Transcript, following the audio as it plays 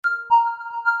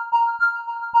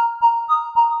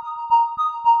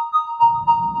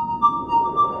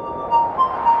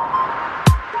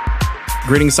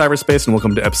Greetings, cyberspace, and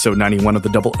welcome to episode 91 of the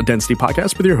Double Density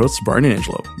Podcast with your hosts, Brian and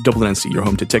Angelo. Double Density, your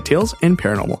home to tech tales and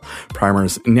paranormal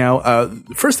primers. Now,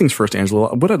 first things first,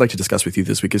 Angelo, what I'd like to discuss with you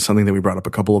this week is something that we brought up a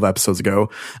couple of episodes ago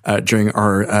during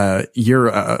our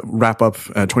year wrap-up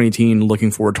 2018,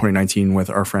 looking forward 2019 with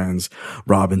our friends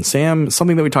Rob and Sam.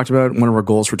 Something that we talked about, one of our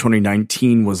goals for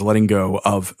 2019 was letting go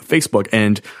of Facebook,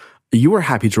 and you were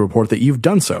happy to report that you've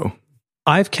done so.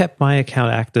 I've kept my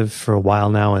account active for a while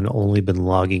now and only been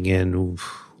logging in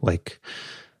like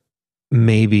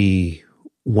maybe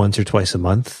once or twice a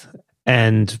month.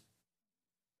 And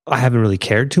I haven't really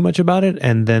cared too much about it.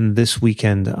 And then this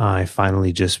weekend, I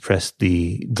finally just pressed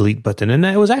the delete button. And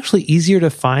it was actually easier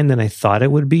to find than I thought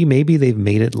it would be. Maybe they've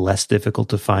made it less difficult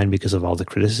to find because of all the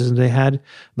criticism they had.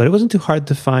 But it wasn't too hard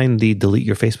to find the delete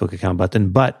your Facebook account button.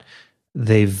 But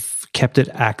they've kept it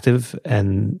active,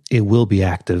 and it will be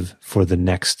active for the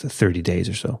next 30 days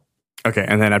or so. Okay,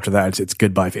 and then after that, it's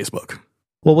goodbye Facebook.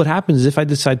 Well, what happens is if I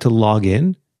decide to log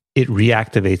in, it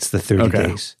reactivates the 30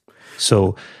 days.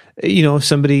 So, if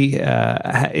somebody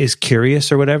is curious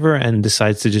or whatever and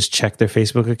decides to just check their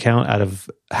Facebook account out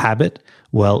of habit,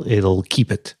 well, it'll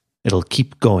keep it. It'll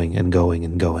keep going and going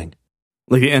and going.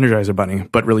 Like the Energizer Bunny,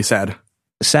 but really sad.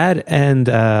 Sad and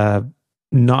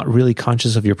not really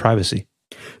conscious of your privacy.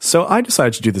 So I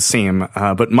decided to do the same,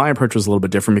 but my approach was a little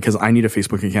bit different because I need a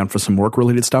Facebook account for some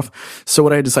work-related stuff. So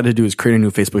what I decided to do is create a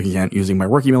new Facebook account using my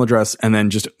work email address and then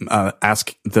just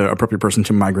ask the appropriate person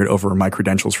to migrate over my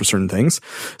credentials for certain things.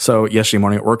 So yesterday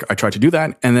morning at work, I tried to do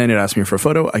that, and then it asked me for a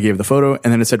photo. I gave the photo,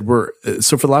 and then it said,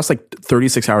 so for the last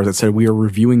 36 hours, it said, we are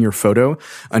reviewing your photo.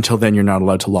 Until then, you're not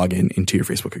allowed to log into your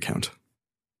Facebook account.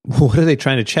 What are they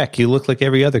trying to check? You look like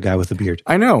every other guy with a beard.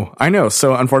 I know.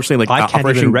 So unfortunately, I can't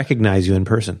even recognize you in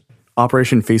person.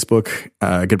 Operation Facebook,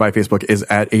 Goodbye Facebook, is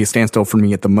at a standstill for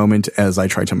me at the moment as I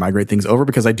try to migrate things over,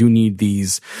 because I do need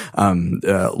these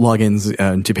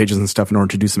logins to pages and stuff in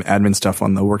order to do some admin stuff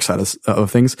on the work side of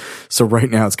things. So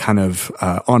right now it's kind of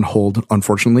on hold,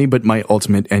 unfortunately, but my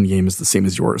ultimate end game is the same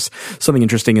as yours. Something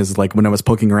interesting is when I was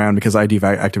poking around, because I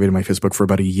deactivated my Facebook for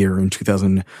about a year in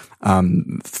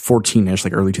 2014-ish,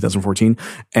 early 2014.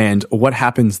 And what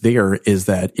happens there is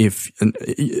that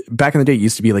back in the day, it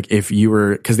used to be if you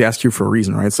were, because they asked you for a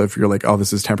reason, right? So if you're like, oh,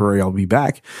 this is temporary, I'll be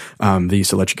back, they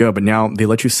used to let you go. But now they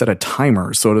let you set a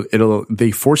timer. So they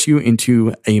force you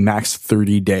into a max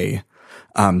 30-day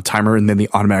timer, and then they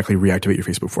automatically reactivate your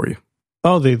Facebook for you.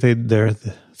 Oh, they're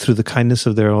through the kindness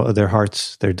of their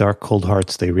hearts, their dark, cold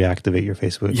hearts, they reactivate your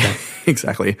Facebook account. Yeah,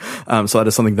 exactly. So that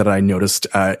is something that I noticed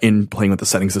in playing with the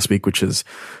settings this week, which is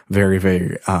very,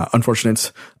 very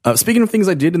unfortunate. Speaking of things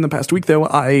I did in the past week, though,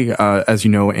 I, as you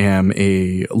know, am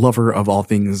a lover of all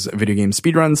things video game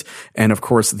speedruns. And of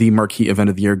course, the marquee event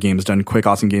of the year, Games Done Quick,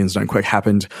 Awesome Games Done Quick,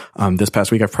 happened this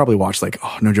past week. I've probably watched,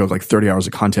 no joke, 30 hours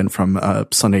of content from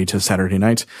Sunday to Saturday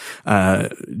night.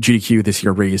 GDQ this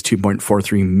year raised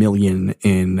 $2.43 million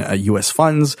in U.S.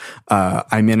 funds.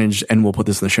 I managed, and we'll put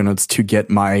this in the show notes, to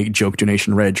get my joke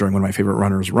donation read during one of my favorite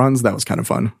runners' runs. That was kind of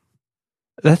fun.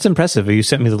 That's impressive. You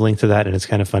sent me the link to that, and it's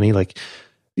kind of funny.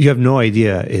 You have no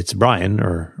idea it's Brian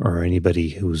or anybody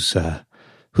who's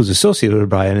associated with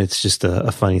Brian. It's just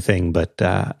a funny thing, but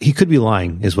he could be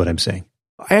lying, is what I'm saying.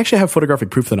 I actually have photographic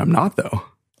proof that I'm not, though.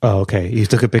 Oh, okay. You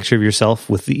took a picture of yourself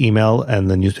with the email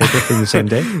and the newspaper from the same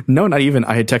day? No, not even.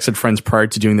 I had texted friends prior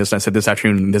to doing this, and I said, this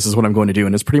afternoon, this is what I'm going to do.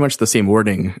 And it's pretty much the same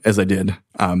wording as I did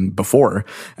before.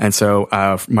 And so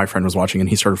my friend was watching, and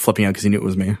he started flipping out because he knew it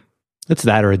was me. It's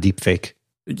that or a deep fake.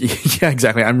 Yeah,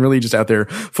 exactly. I'm really just out there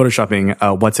photoshopping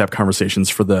WhatsApp conversations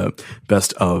for the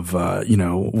best of,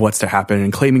 what's to happen,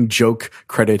 and claiming joke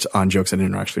credit on jokes I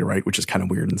didn't actually write, which is kind of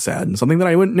weird and sad and something that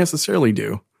I wouldn't necessarily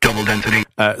do. Double density.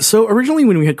 So originally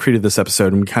when we had created this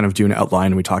episode, we kind of do an outline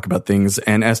and we talk about things.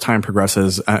 And as time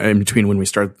progresses, in between when we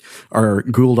start our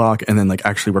Google Doc and then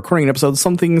actually recording an episode,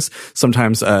 sometimes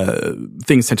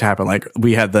things tend to happen.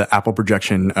 We had the Apple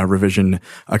projection revision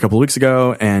a couple of weeks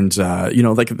ago. And,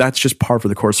 that's just par for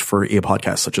the course for a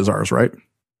podcast such as ours, right?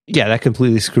 Yeah, that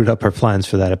completely screwed up our plans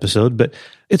for that episode, but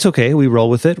it's okay. We roll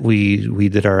with it. We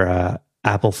did our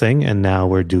Apple thing, and now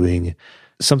we're doing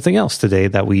something else today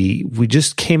that we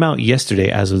just came out yesterday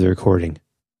as of the recording.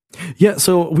 Yeah,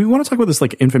 so we want to talk about this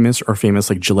infamous or famous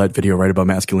Gillette video, right, about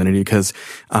masculinity, because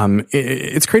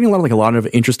it's creating a lot of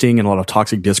interesting and a lot of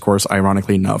toxic discourse,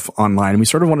 ironically enough, online. And we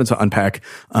sort of wanted to unpack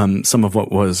some of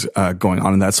what was going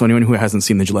on in that. So anyone who hasn't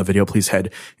seen the Gillette video, please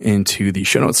head into the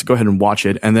show notes, go ahead and watch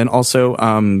it. And then also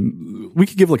we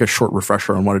could give a short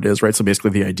refresher on what it is, right? So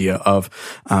basically the idea of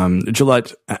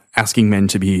Gillette asking men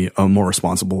to be more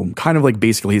responsible. Kind of like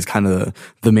basically he's kind of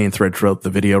the main thread throughout the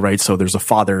video, right? So there's a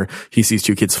father, he sees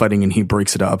two kids fighting and he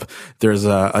breaks it up. There's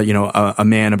a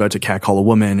man about to catcall a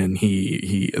woman and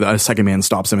a second man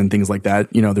stops him and things like that.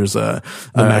 There's a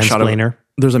shot of,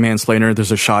 there's a mansplainer.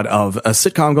 There's a shot of a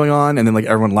sitcom going on and then like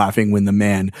everyone laughing when the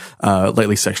man,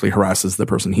 lightly sexually harasses the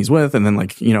person he's with. And then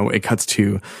it cuts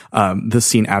to, the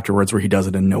scene afterwards where he does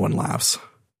it and no one laughs.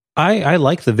 I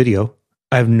like the video.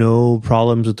 I have no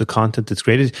problems with the content that's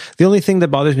created. The only thing that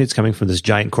bothers me is coming from this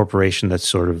giant corporation that's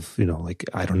sort of,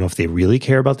 I don't know if they really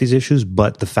care about these issues,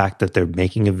 but the fact that they're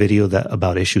making a video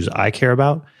about issues I care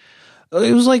about,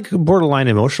 it was like borderline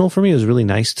emotional for me. It was really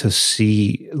nice to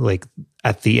see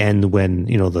at the end when,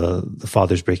 the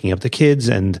father's breaking up the kids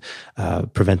and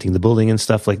preventing the bullying and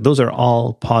stuff. Those are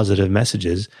all positive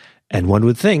messages. And one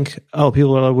would think,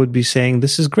 people would be saying,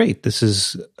 this is great. This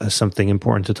is something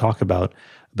important to talk about.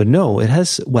 But no, it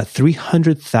has,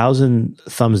 300,000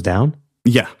 thumbs down?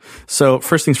 Yeah. So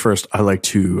first things first, I like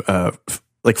to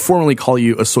formally call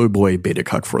you a soy boy beta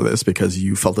cuck for this because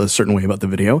you felt a certain way about the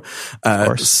video. Of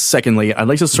course. Secondly, I'd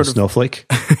like to sort of snowflake.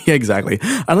 Yeah, exactly.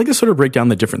 I'd like to sort of break down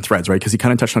the different threads, right? Because he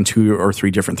kind of touched on 2 or 3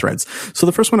 different threads. So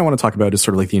the first one I want to talk about is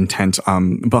sort of the intent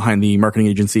behind the marketing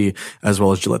agency as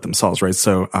well as Gillette themselves, right?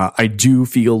 So I do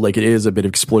feel like it is a bit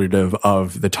exploitative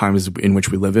of the times in which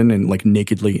we live in and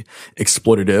nakedly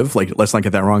exploitative. Let's not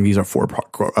get that wrong. These are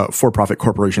for-profit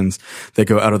corporations that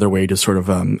go out of their way to sort of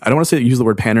I don't want to say use the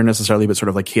word pander necessarily, but sort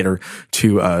of cater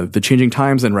to the changing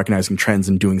times and recognizing trends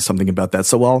and doing something about that.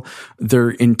 So while their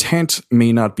intent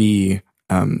may not be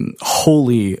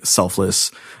wholly selfless,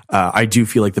 I do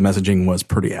feel like the messaging was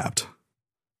pretty apt.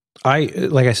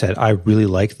 Like I said, I really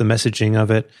like the messaging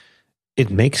of it. It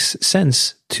makes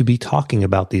sense to be talking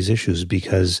about these issues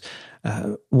because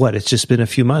it's just been a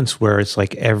few months where it's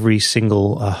like every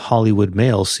single Hollywood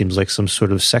male seems like some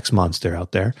sort of sex monster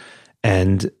out there.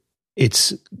 And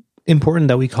it's important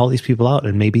that we call these people out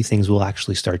and maybe things will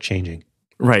actually start changing.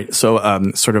 Right. So,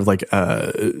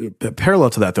 parallel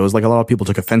to that, though, is a lot of people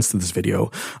took offense to this video,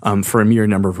 for a mere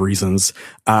number of reasons.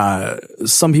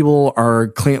 Some people are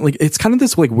claiming, it's kind of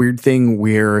this weird thing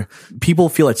where people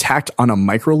feel attacked on a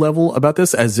micro level about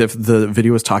this as if the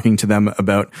video is talking to them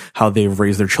about how they've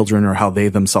raised their children or how they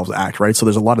themselves act, right? So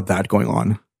there's a lot of that going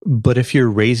on. But if you're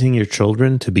raising your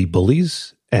children to be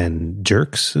bullies and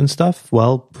jerks and stuff,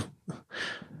 well,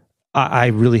 I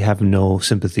really have no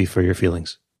sympathy for your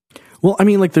feelings. Well, I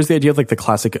mean, there's the idea of the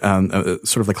classic,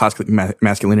 sort of the classic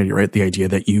masculinity, right? The idea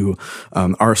that you,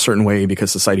 are a certain way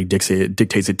because society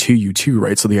dictates it to you too,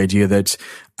 right? So the idea that,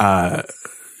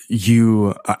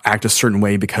 you act a certain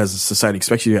way because society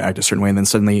expects you to act a certain way. And then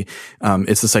suddenly,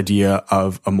 it's this idea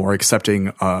of a more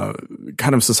accepting,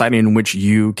 kind of society in which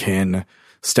you can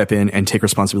step in and take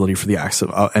responsibility for the acts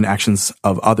of, and actions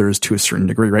of others to a certain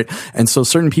degree, right? And so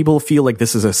certain people feel like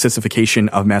this is a sissification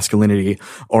of masculinity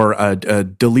or a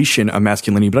deletion of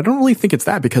masculinity, but I don't really think it's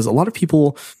that because a lot of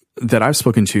people that I've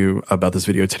spoken to about this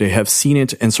video today have seen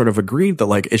it and sort of agreed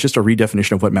that it's just a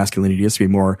redefinition of what masculinity is to be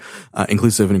more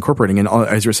inclusive and incorporating. And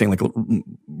as you're saying,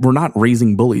 we're not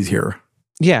raising bullies here.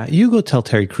 Yeah, you go tell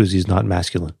Terry Crews he's not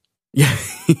masculine. Yeah,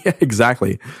 yeah,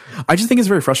 exactly. I just think it's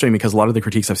very frustrating because a lot of the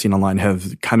critiques I've seen online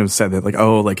have kind of said that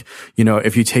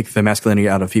if you take the masculinity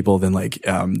out of people, then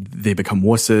they become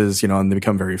wusses, and they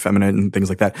become very effeminate and things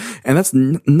like that. And that's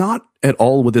not at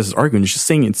all what this is arguing. It's just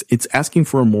saying it's asking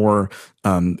for a more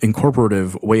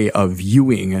incorporative way of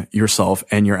viewing yourself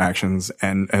and your actions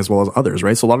and as well as others,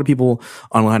 right? So a lot of people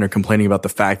online are complaining about the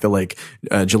fact that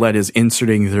Gillette is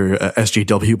inserting their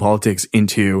SJW politics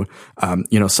into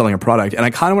selling a product. And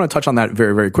I kind of want to touch on that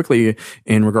very, very quickly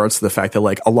in regards to the fact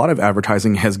that a lot of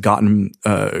advertising has gotten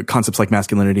concepts like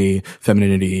masculinity,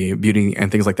 femininity, beauty,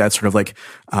 and things like that sort of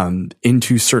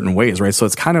into certain ways, right? So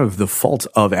it's kind of the fault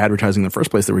of advertising in the first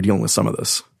place that we're dealing with some of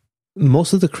this.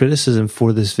 Most of the criticism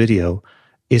for this video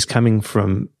is coming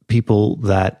from people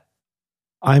that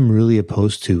I'm really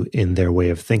opposed to in their way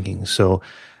of thinking. So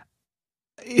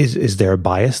is there a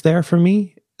bias there for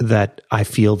me that I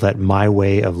feel that my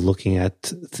way of looking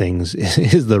at things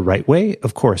is the right way?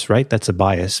 Of course, right? That's a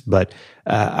bias, but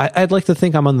I'd like to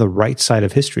think I'm on the right side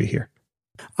of history here.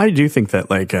 I do think that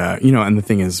and the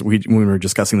thing is, when we were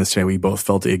discussing this today, we both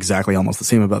felt exactly almost the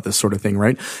same about this sort of thing,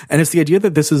 right? And it's the idea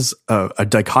that this is a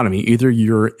dichotomy. Either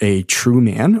you're a true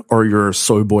man or you're a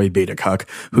soy boy beta cuck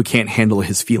who can't handle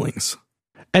his feelings.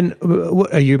 And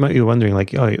you might be wondering,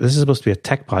 this is supposed to be a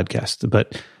tech podcast,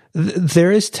 but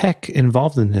there is tech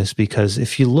involved in this because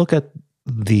if you look at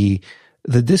the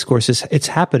discourse, it's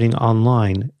happening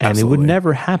online, and Absolutely. It would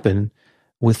never happen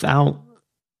without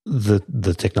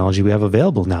the technology we have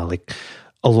available now.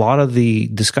 a lot of the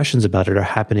discussions about it are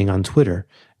happening on Twitter.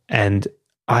 And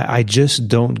I just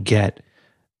don't get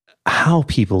how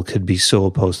people could be so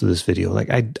opposed to this video. Like,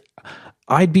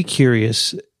 I'd be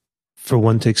curious for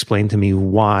one to explain to me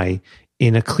why,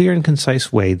 in a clear and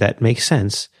concise way that makes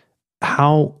sense,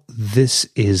 how this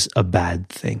is a bad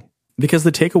thing. Because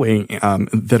the takeaway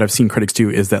that I've seen critics do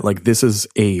is that, like, this is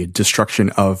a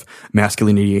destruction of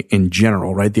masculinity in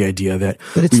general, right? The idea that...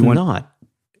 But it's not.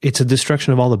 It's a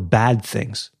destruction of all the bad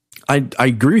things. I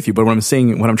agree with you, but what I'm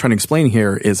trying to explain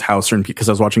here is how certain people, because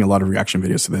I was watching a lot of reaction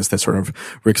videos to this that sort of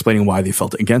were explaining why they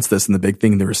felt against this. And the big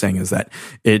thing they were saying is that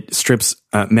it strips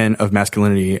men of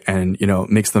masculinity and, you know,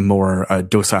 makes them more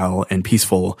docile and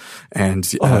peaceful. And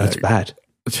that's bad.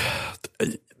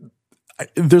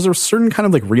 There's a certain kind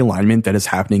of like realignment that is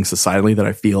happening societally that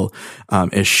I feel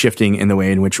is shifting in the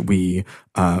way in which we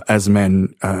as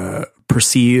men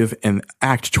perceive and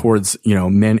act towards, you know,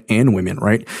 men and women,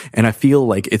 right? And I feel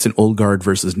like it's an old guard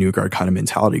versus new guard kind of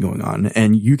mentality going on.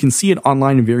 And you can see it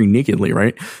online very nakedly,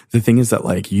 right? The thing is that,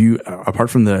 like, you, apart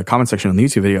from the comment section on the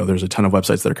YouTube video, there's a ton of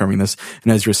websites that are covering this.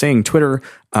 And as you're saying, Twitter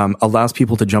allows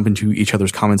people to jump into each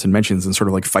other's comments and mentions and sort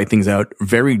of like fight things out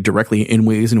very directly in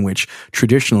ways in which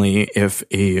traditionally, if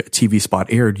a TV spot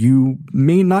aired, you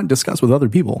may not discuss with other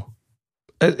people.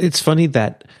 It's funny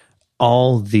that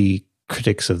all the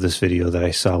critics of this video that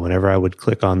I saw, whenever I would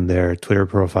click on their Twitter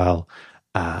profile,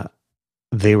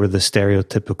 they were the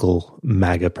stereotypical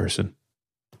MAGA person.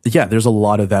 Yeah, there's a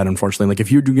lot of that, unfortunately. Like, if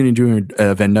you're going to do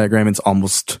a Venn diagram, it's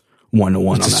almost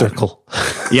 1-to-1 it's a circle.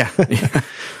 Yeah.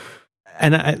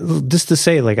 And just to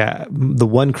say, like, the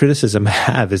one criticism I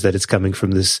have is that it's coming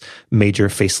from this major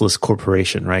faceless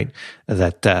corporation, right?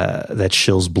 That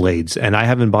shills blades. And I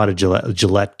haven't bought a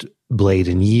Gillette blade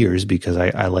in years because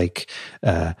I like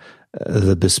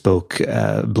the bespoke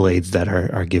blades that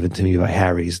are given to me by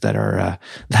Harry's that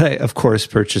I of course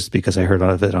purchased because I heard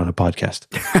of it on a podcast.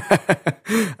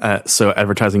 So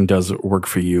advertising does work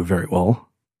for you very well.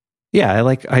 Yeah, I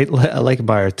like my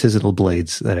artisanal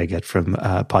blades that I get from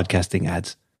podcasting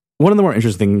ads. One of the more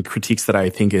interesting critiques that I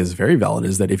think is very valid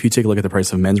is that if you take a look at the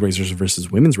price of men's razors versus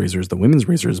women's razors, the women's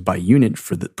razors by unit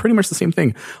for pretty much the same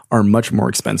thing are much more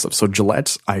expensive. So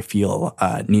Gillette, I feel,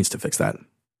 needs to fix that.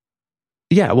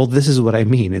 Yeah, well, this is what I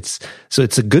mean. It's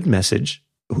a good message.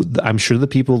 I'm sure the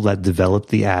people that developed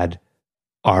the ad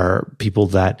are people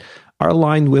that are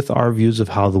aligned with our views of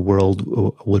how the world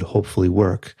would hopefully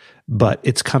work. But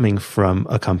it's coming from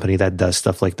a company that does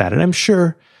stuff like that. And I'm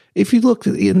sure if you look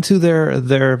into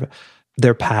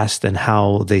their past and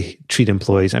how they treat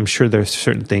employees, I'm sure there's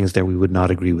certain things there we would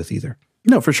not agree with either.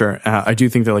 No, for sure. I do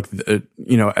think that, like,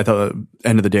 you know, at the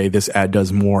end of the day, this ad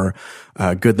does more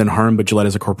good than harm. But Gillette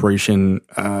as a corporation,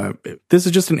 this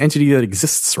is just an entity that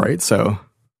exists, right? So,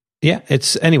 yeah,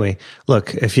 anyway.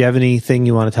 Look, if you have anything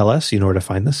you want to tell us, you know where to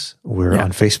find us. We're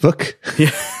on Facebook.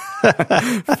 Yeah.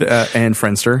 And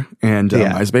Friendster and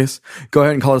MySpace. Go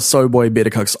ahead and call us Soy Boy, Beta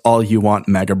Cucks, all you want,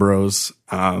 MAGA Bros.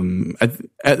 One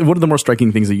of the more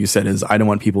striking things that you said is, I don't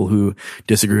want people who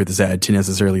disagree with this ad to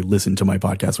necessarily listen to my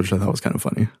podcast, which I thought was kind of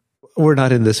funny. We're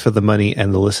not in this for the money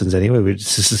and the listens anyway.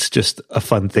 This is just a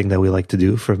fun thing that we like to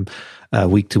do from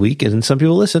week to week. And some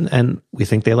people listen and we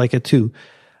think they like it too.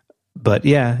 But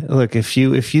yeah, look, if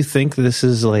you think this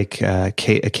is like a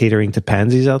catering to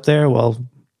pansies out there, well,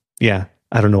 yeah.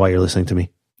 I don't know why you're listening to me.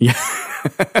 Yeah.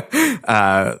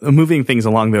 Moving things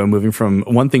along, though, moving from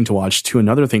one thing to watch to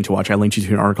another thing to watch, I linked you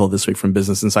to an article this week from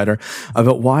Business Insider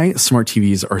about why smart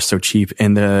TVs are so cheap.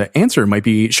 And the answer might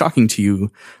be shocking to you,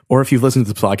 or if you've listened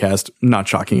to the podcast, not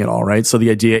shocking at all, right? So the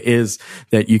idea is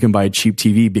that you can buy a cheap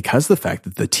TV because of the fact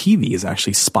that the TV is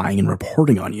actually spying and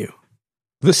reporting on you.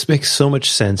 This makes so much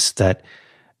sense that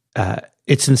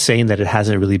it's insane that it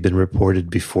hasn't really been reported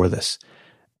before this.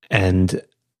 And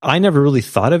I never really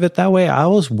thought of it that way. I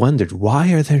always wondered,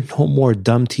 why are there no more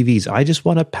dumb TVs? I just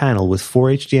want a panel with 4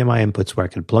 HDMI inputs where I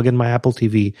can plug in my Apple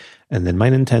TV and then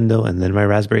my Nintendo and then my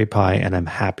Raspberry Pi, and I'm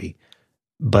happy.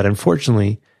 But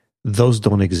unfortunately, those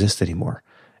don't exist anymore.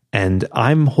 And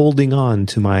I'm holding on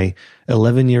to my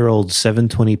 11-year-old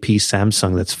 720p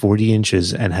Samsung that's 40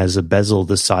 inches and has a bezel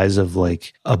the size of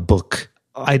like a book.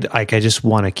 I just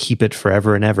want to keep it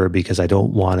forever and ever because I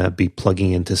don't want to be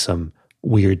plugging into some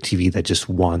weird TV that just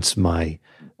wants my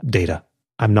data.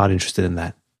 I'm not interested in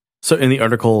that. So in the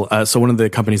article, so one of the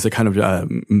companies that kind of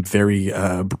very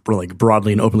like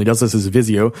broadly and openly does this is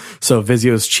Vizio. So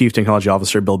Vizio's chief technology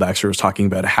officer, Bill Baxter, was talking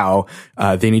about how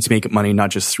they need to make money not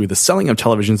just through the selling of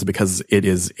televisions, because it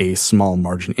is a small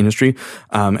margin industry.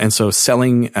 And so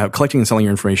collecting and selling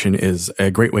your information is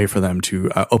a great way for them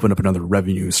to open up another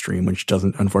revenue stream, which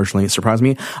doesn't unfortunately surprise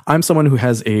me. I'm someone who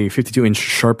has a 52-inch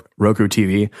Sharp Roku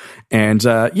TV. And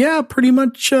pretty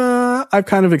much I've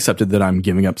kind of accepted that I'm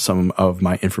giving up some of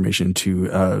my information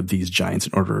to these giants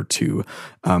in order to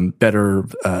better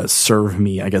serve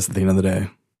me, I guess, at the end of the day.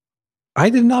 I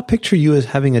did not picture you as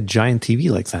having a giant TV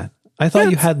like that. I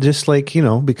thought you had just like,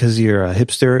 because you're a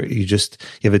hipster, you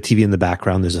have a TV in the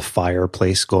background, there's a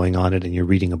fireplace going on it, and you're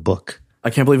reading a book. I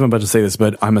can't believe I'm about to say this,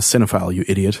 but I'm a cinephile, you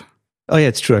idiot. Oh yeah,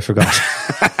 it's true. I forgot.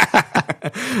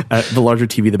 The larger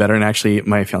TV, the better. And actually,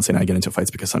 my fiance and I get into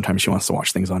fights because sometimes she wants to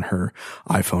watch things on her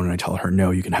iPhone, and I tell her,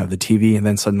 no, you can have the TV. And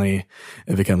then suddenly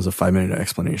it becomes a 5-minute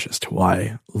explanation as to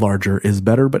why larger is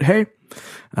better. But hey.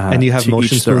 And you have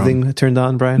motion smoothing turned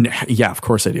on, Brian? Yeah, of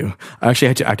course I do. I actually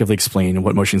had to actively explain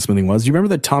what motion smoothing was. Do you remember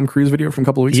the Tom Cruise video from a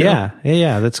couple of weeks ago?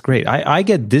 Yeah, that's great. I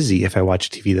get dizzy if I watch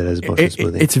TV that has motion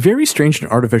smoothing. It's very strange and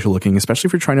artificial looking, especially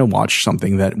if you're trying to watch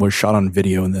something that was shot on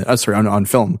video and on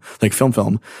film, like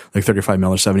film, like 35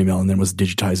 mil or 70 mil, and then was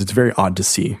digitized. It's very odd to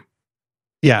see.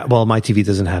 Yeah, well, my TV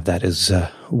doesn't have that. Is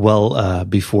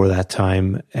before that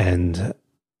time, and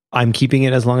I'm keeping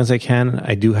it as long as I can.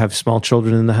 I do have small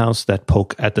children in the house that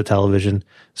poke at the television,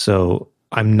 so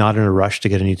I'm not in a rush to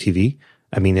get a new TV.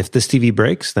 I mean, if this TV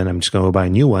breaks, then I'm just going to go buy a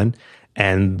new one.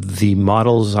 And the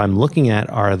models I'm looking at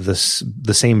are the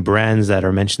same brands that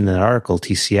are mentioned in that article,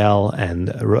 TCL and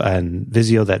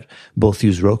Vizio, that both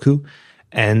use Roku.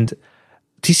 And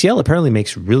TCL apparently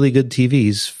makes really good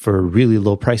TVs for really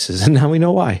low prices, and now we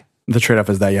know why. The trade-off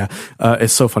is that, yeah.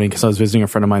 It's so funny because I was visiting a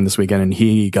friend of mine this weekend, and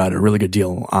he got a really good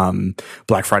deal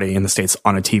Black Friday in the States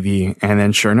on a TV. And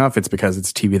then sure enough, it's because it's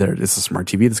a TV it's a smart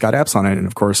TV that's got apps on it. And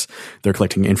of course, they're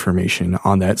collecting information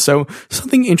on that. So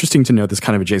something interesting to note that's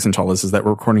kind of adjacent to all this is that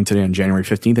we're recording today on January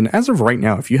 15th. And as of right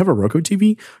now, if you have a Roku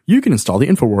TV, you can install the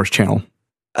InfoWars channel.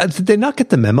 Did they not get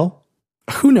the memo?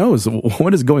 Who knows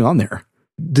what is going on there?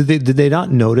 Did they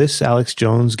not notice Alex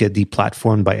Jones get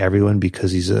deplatformed by everyone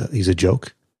because he's a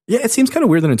joke? Yeah, it seems kind of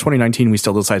weird that in 2019 we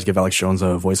still decide to give Alex Jones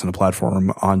a voice on a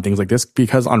platform on things like this,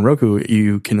 because on Roku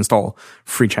you can install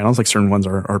free channels. Like certain ones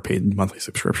are paid monthly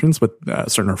subscriptions, but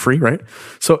certain are free, right?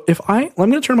 So I'm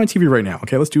going to turn my TV right now.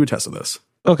 Okay, let's do a test of this.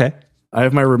 Okay. I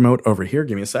have my remote over here.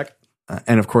 Give me a sec.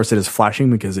 And of course it is flashing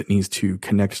because it needs to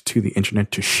connect to the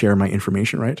internet to share my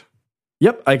information, right?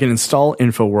 Yep, I can install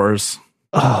InfoWars.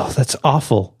 Oh, that's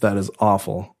awful. That is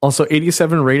awful. Also,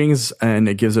 87 ratings, and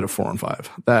it gives it a 4 on 5.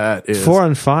 That is 4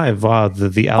 on 5. Wow,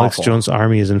 the Alex awful. Jones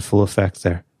army is in full effect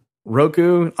there.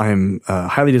 Roku, I'm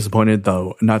highly disappointed,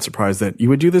 though not surprised that you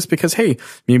would do this, because, hey,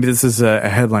 maybe this is a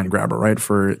headline grabber, right,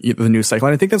 for the news cycle.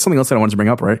 And I think that's something else that I wanted to bring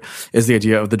up, right, is the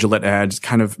idea of the Gillette ads,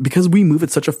 kind of, because we move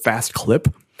at such a fast clip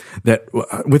that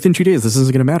within 2 days, this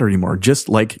isn't going to matter anymore. Just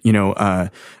like,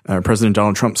 President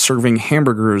Donald Trump serving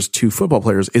hamburgers to football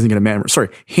players isn't going to matter. Sorry,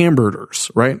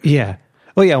 hamburgers, right? Yeah.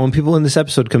 Oh, yeah. When this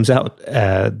episode comes out,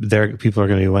 people are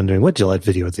going to be wondering, what Gillette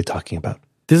video are they talking about?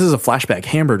 This is a flashback,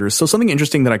 hamburgers. So something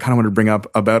interesting that I kind of wanted to bring up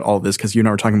about all this, because you and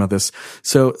I were talking about this.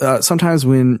 So sometimes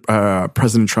when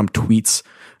President Trump tweets,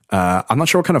 I'm not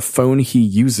sure what kind of phone he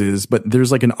uses, but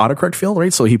there's like an autocorrect field,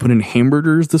 right? So he put in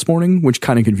hamburgers this morning, which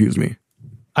kind of confused me.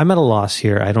 I'm at a loss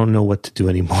here. I don't know what to do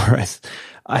anymore.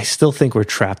 I still think we're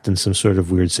trapped in some sort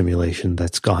of weird simulation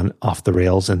that's gone off the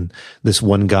rails, and this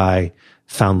one guy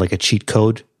found like a cheat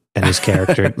code and his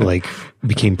character like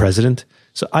became president.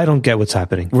 So I don't get what's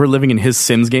happening. We're living in his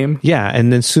Sims game? Yeah,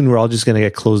 and then soon we're all just going to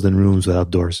get closed in rooms without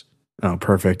doors. Oh,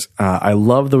 perfect. I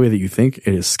love the way that you think.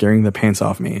 It is scaring the pants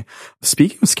off me.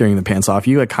 Speaking of scaring the pants off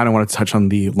you, I kind of want to touch on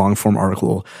the long form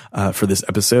article for this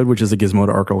episode, which is a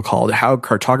Gizmodo article called How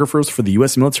Cartographers for the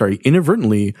U.S. Military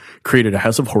Inadvertently Created a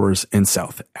House of Horrors in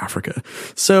South Africa.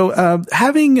 So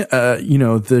having,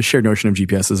 the shared notion of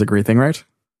GPS is a great thing, right?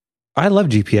 I love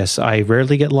GPS. I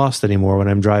rarely get lost anymore when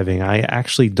I'm driving. I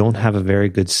actually don't have a very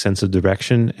good sense of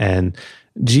direction, and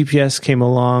GPS came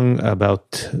along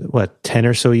about 10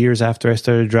 or so years after I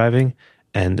started driving,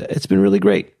 and it's been really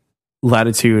great.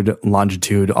 latitude,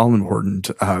 longitude, all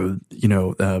important,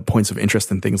 points of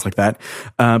interest and things like that.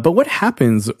 But what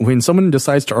happens when someone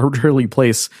decides to arbitrarily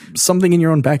place something in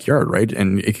your own backyard, right?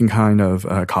 And it can kind of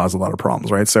cause a lot of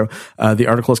problems, right? So the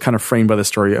article is kind of framed by the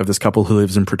story of this couple who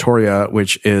lives in Pretoria,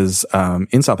 which is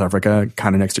in South Africa,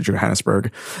 kind of next to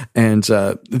Johannesburg. And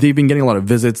they've been getting a lot of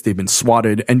visits. They've been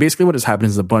swatted. And basically what has happened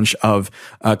is a bunch of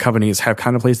companies have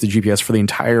kind of placed the GPS for the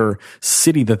entire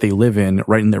city that they live in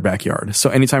right in their backyard. So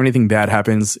anytime anything bad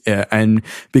happens, and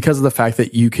because of the fact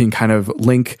that you can kind of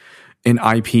link an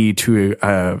IP to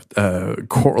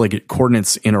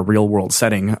coordinates in a real world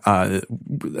setting,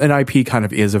 an IP kind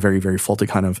of is a very, very faulty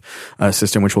kind of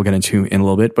system, which we'll get into in a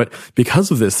little bit. But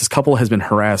because of this couple has been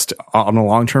harassed on a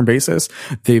long-term basis.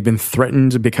 They've been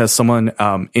threatened because someone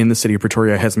in the city of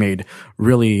Pretoria has made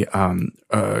really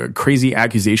crazy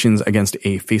accusations against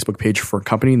a Facebook page for a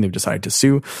company, and they've decided to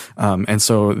sue. And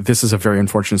so this is a very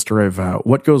unfortunate story of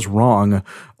what goes wrong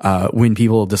when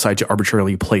people decide to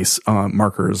arbitrarily place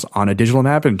markers on a digital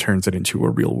map and turns it into a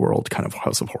real world kind of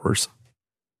house of horrors.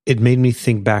 It made me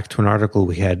think back to an article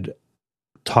we had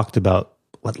talked about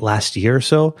last year or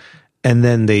so, and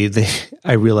then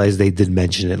I realized they did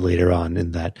mention it later on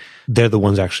in that they're the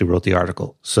ones who actually wrote the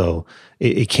article. So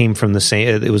it came from the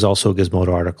same. It was also a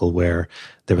Gizmodo article where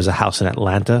there was a house in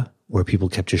Atlanta where people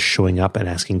kept just showing up and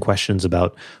asking questions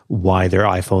about why their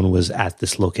iPhone was at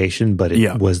this location, but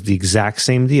it was the exact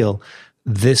same deal.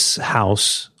 This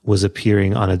house was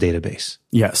appearing on a database.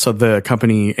 Yeah. So the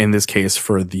company in this case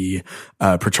for the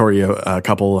Pretoria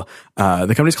couple,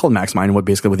 the company's called MaxMind. What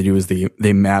basically what they do is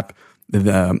they map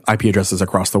the IP addresses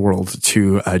across the world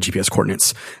to GPS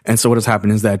coordinates. And so what has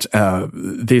happened is that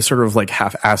they sort of like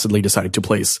half-assedly decided to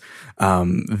place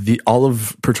all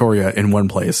of Pretoria in one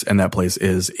place, and that place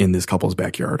is in this couple's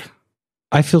backyard.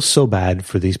 I feel so bad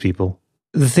for these people.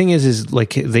 The thing is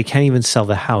like they can't even sell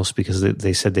the house because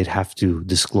they said they'd have to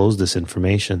disclose this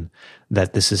information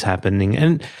that this is happening.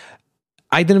 And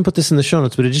I didn't put this in the show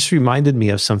notes, but it just reminded me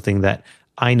of something that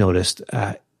I noticed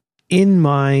in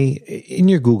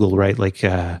your Google, right? Like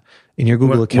in your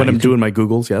Google account. When I'm doing my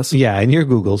Googles, yes. Yeah, in your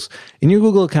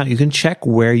Google account, you can check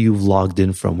where you've logged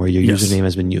in from, where your username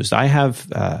has been used. I have,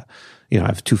 I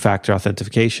have two-factor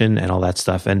authentication and all that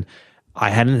stuff, and I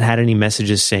hadn't had any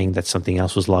messages saying that something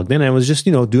else was logged in. I was just,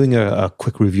 doing a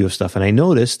quick review of stuff. And I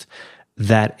noticed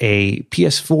that a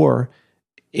PS4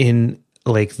 in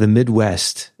like the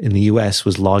Midwest in the US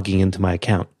was logging into my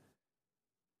account.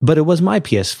 But it was my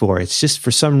PS4. It's just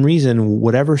for some reason,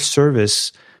 whatever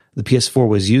service the PS4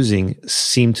 was using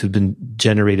seemed to have been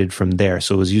generated from there.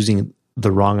 So it was using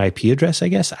the wrong IP address, I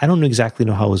guess. I don't exactly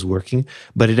know how it was working,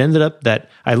 but it ended up that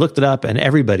I looked it up and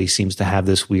everybody seems to have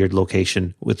this weird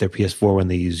location with their PS4 when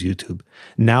they use YouTube.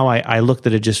 Now I looked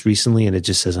at it just recently and it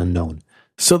just says unknown.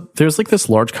 So there's like this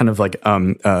large kind of like bit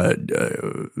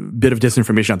of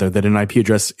disinformation out there that an IP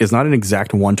address is not an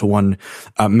exact one-to-one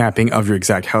mapping of your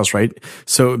exact house, right?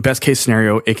 So best case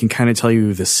scenario, it can kind of tell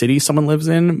you the city someone lives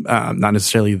in, not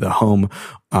necessarily the home.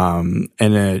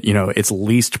 It's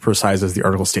least precise, as the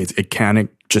article states. It can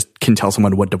tell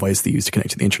someone what device they use to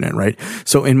connect to the internet, right?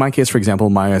 So in my case, for example,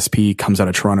 my ISP comes out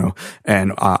of Toronto,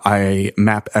 and I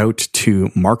map out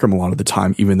to Markham a lot of the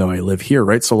time, even though I live here,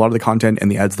 right? So a lot of the content and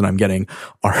the ads that I'm getting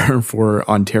are for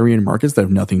Ontarian markets that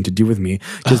have nothing to do with me,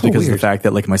 just because of the fact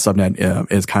that like my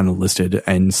subnet is kind of listed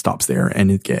and stops there,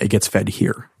 and it gets fed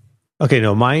here. Okay,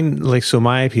 no, mine so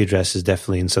my IP address is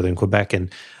definitely in southern Quebec, and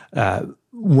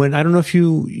when I don't know if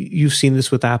you've seen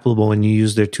this with Apple, but when you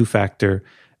use their two-factor,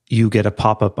 you get a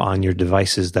pop-up on your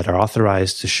devices that are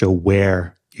authorized to show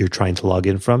where you're trying to log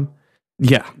in from.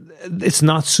 Yeah. It's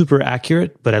not super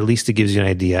accurate, but at least it gives you an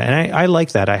idea. And I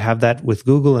like that. I have that with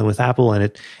Google and with Apple,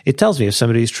 and it tells me if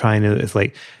somebody's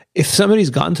if somebody's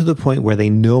gotten to the point where they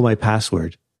know my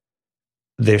password,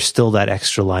 there's still that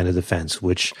extra line of defense,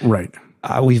 which right.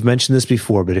 We've mentioned this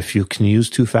before, but if you can use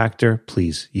two-factor,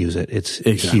 please use it. It's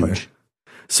huge.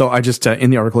 So I just, in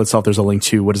the article itself, there's a link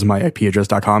to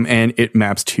whatismyipaddress.com, and it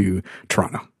maps to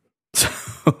Toronto.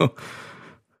 So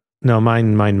no,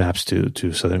 mine maps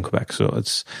to southern Quebec. So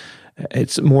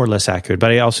it's more or less accurate,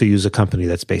 but I also use a company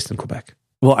that's based in Quebec.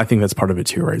 Well, I think that's part of it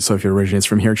too, right? So if your originates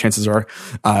from here, chances are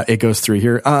it goes through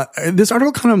here. This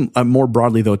article kind of more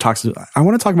broadly, though, I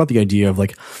want to talk about the idea of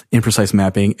like imprecise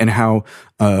mapping and how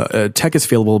tech is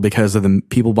failable because of the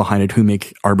people behind it who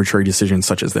make arbitrary decisions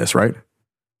such as this, right?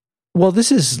 Well,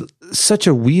 this is such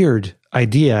a weird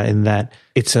idea in that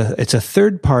it's a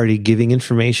third party giving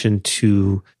information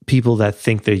to people that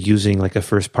think they're using like a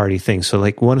first party thing. So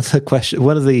like one of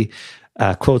the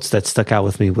quotes that stuck out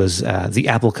with me was the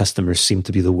Apple customers seem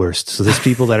to be the worst. So there's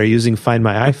people that are using Find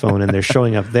My iPhone and they're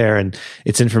showing up there, and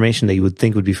it's information that you would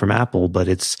think would be from Apple, but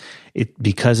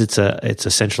because it's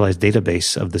a centralized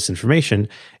database of this information.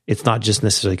 It's not just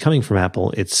necessarily coming from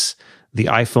Apple. It's the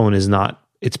iPhone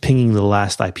it's pinging the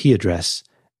last IP address,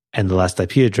 and the last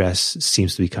IP address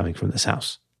seems to be coming from this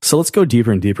house. So let's go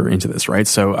deeper and deeper into this, right?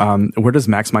 So, where does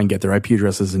MaxMind get their IP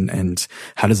addresses and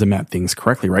how does it map things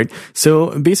correctly, right?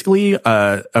 So basically,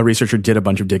 a researcher did a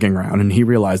bunch of digging around and he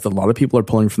realized that a lot of people are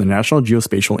pulling from the National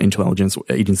Geospatial Intelligence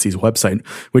Agency's website,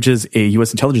 which is a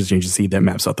U.S. intelligence agency that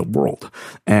maps out the world.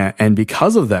 And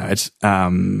because of that,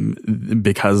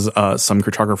 because some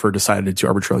cryptographer decided to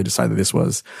arbitrarily decide that this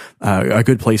was a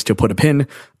good place to put a pin,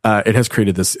 it has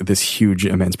created this huge,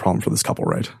 immense problem for this couple,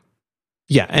 right?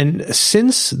 Yeah, and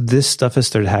since this stuff has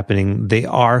started happening, they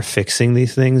are fixing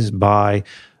these things by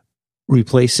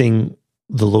replacing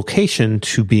the location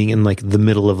to being in like the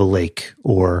middle of a lake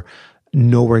or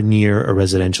nowhere near a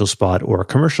residential spot or a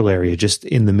commercial area, just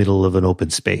in the middle of an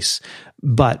open space.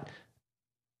 But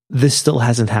this still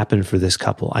hasn't happened for this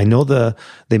couple. I know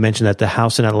they mentioned that the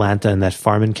house in Atlanta and that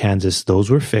farm in Kansas, those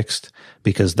were fixed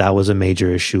because that was a major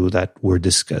issue that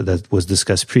was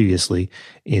discussed previously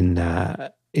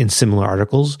in similar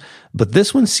articles, but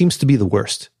this one seems to be the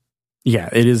worst. Yeah,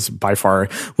 it is by far.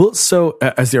 Well, so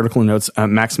as the article notes,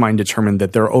 MaxMind determined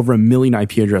that there are over 1 million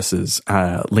IP addresses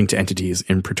linked to entities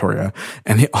in Pretoria,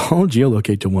 and they all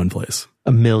geolocate to one place.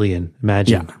 1 million.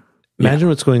 Imagine. Yeah. Imagine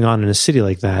what's going on in a city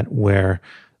like that where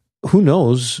who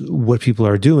knows what people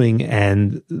are doing,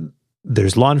 and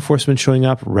there's law enforcement showing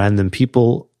up, random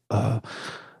people,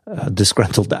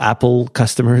 disgruntled Apple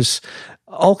customers.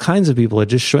 All kinds of people are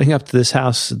just showing up to this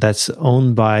house that's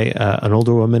owned by an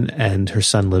older woman, and her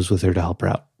son lives with her to help her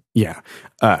out. Yeah.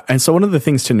 And so one of the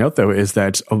things to note, though, is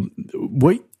that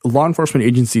what law enforcement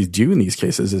agencies do in these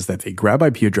cases is that they grab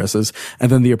IP addresses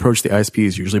and then they approach the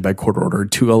ISPs, usually by court order,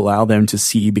 to allow them to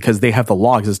see, because they have the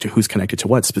logs as to who's connected to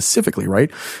what specifically,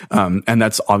 right? And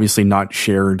that's obviously not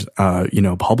shared,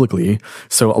 publicly.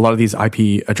 So a lot of these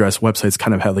IP address websites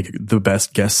kind of have like the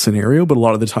best guess scenario, but a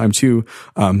lot of the time too,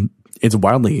 it's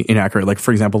wildly inaccurate. Like,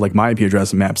 for example, like my IP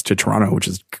address maps to Toronto, which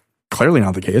is clearly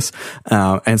not the case.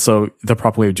 And so the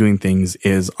proper way of doing things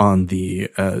is on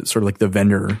the sort of like the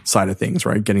vendor side of things,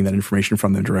 right? Getting that information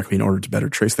from them directly in order to better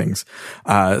trace things.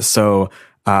 So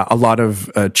a lot of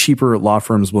cheaper law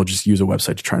firms will just use a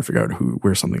website to try and figure out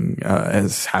where something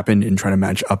has happened and try to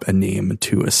match up a name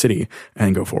to a city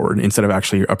and go forward instead of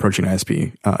actually approaching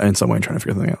ISP in some way and trying to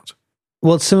figure something out.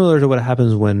 Well, it's similar to what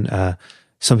happens when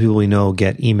some people we know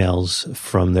get emails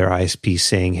from their ISP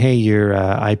saying, hey, your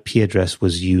IP address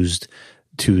was used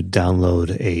to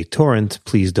download a torrent.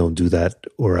 Please don't do that,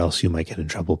 or else you might get in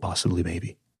trouble, possibly,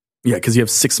 maybe. Yeah, because you have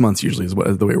 6 months usually is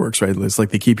the way it works, right? It's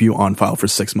like they keep you on file for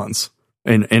 6 months.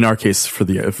 In our case, for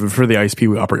the ISP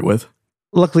we operate with.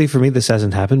 Luckily for me, this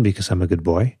hasn't happened because I'm a good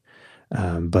boy.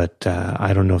 But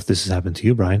I don't know if this has happened to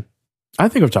you, Brian. I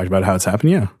think I've talked about how it's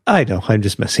happened, yeah. I know. I'm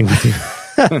just messing with you.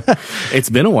 It's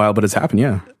been a while, but it's happened,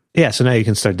 yeah. Yeah, so now you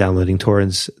can start downloading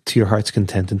torrents to your heart's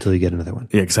content until you get another one.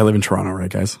 Yeah, because I live in Toronto, right,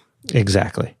 guys?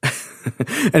 Exactly.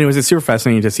 Anyways, it's super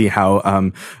fascinating to see how,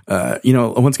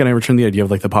 once again, I return the idea of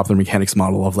like the popular mechanics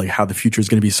model of like how the future is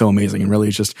going to be so amazing. And really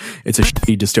it's a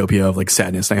shitty dystopia of like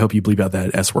sadness. And I hope you bleep out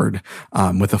that S word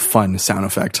with a fun sound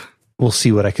effect. We'll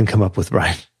see what I can come up with,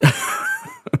 Brian.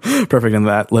 Perfect. And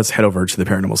that, let's head over to the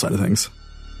paranormal side of things.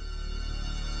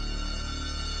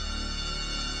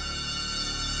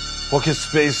 What could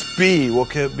space be? What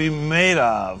could it be made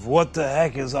of? What the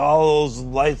heck is all those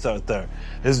lights out there?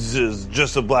 Is it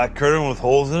just a black curtain with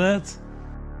holes in it?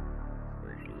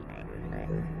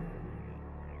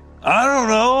 I don't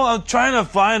know. I'm trying to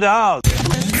find out.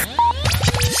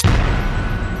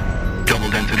 Double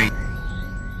density.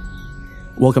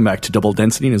 Welcome back to Double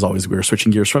Density, and as always, we're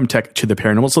switching gears from tech to the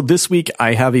paranormal. So this week,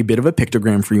 I have a bit of a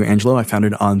pictogram for you, Angelo. I found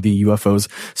it on the UFOs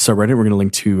subreddit. We're going to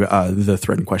link to the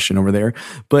thread in question over there.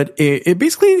 But it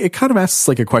basically kind of asks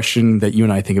like a question that you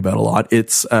and I think about a lot.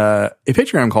 It's a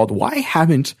pictogram called, "Why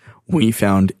haven't we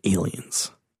found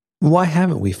aliens?" Why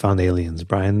haven't we found aliens,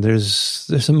 Brian? There's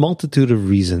a multitude of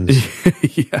reasons.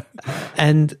 Yeah.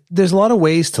 And there's a lot of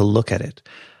ways to look at it.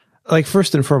 Like,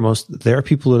 first and foremost, there are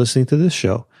people who are listening to this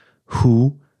show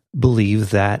who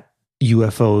believe that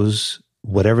UFOs,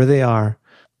 whatever they are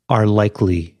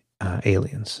likely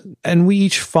aliens. And we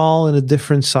each fall in a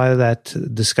different side of that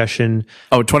discussion.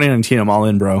 Oh, 2019, I'm all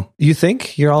in, bro. You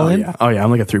think you're all in? Yeah. Oh, yeah.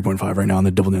 I'm like a 3.5 right now on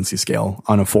the double density scale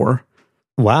on a 4.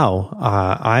 Wow.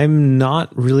 I'm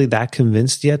not really that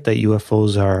convinced yet that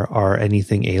UFOs are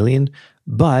anything alien,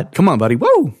 but... Come on, buddy.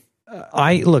 Whoa!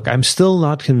 I'm still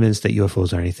not convinced that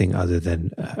UFOs are anything other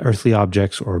than earthly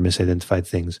objects or misidentified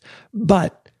things.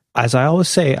 But as I always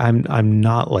say, I'm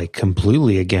not like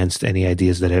completely against any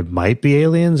ideas that it might be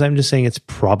aliens. I'm just saying it's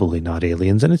probably not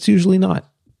aliens, and it's usually not.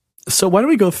 So why don't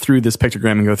we go through this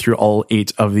pictogram and go through all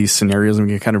 8 of these scenarios, and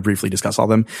we can kind of briefly discuss all of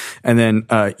them. And then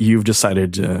you've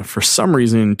decided for some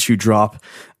reason to drop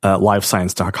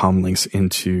livescience.com links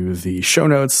into the show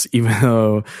notes, even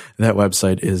though that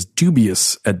website is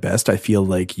dubious at best. I feel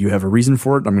like you have a reason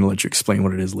for it. I'm going to let you explain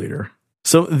what it is later.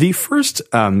 So the first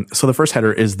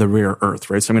header is the rare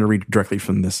earth, right? So I'm going to read directly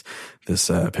from this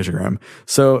pictogram.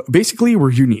 So basically,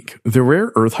 we're unique. The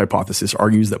rare earth hypothesis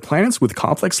argues that planets with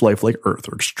complex life like Earth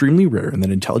are extremely rare and that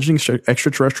intelligent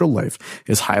extraterrestrial life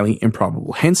is highly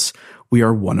improbable. Hence, we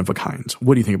are one of a kind.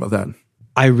 What do you think about that?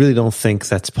 I really don't think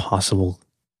that's possible,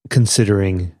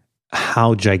 considering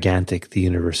how gigantic the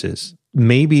universe is.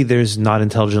 Maybe there's not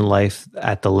intelligent life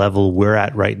at the level we're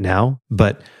at right now,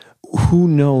 but who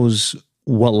knows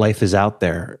what life is out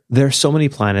there? There are so many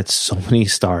planets, so many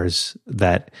stars,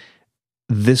 that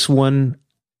this one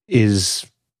is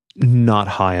not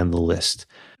high on the list.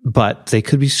 But they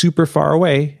could be super far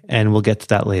away, and we'll get to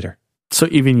that later. So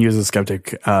even you as a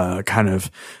skeptic,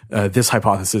 this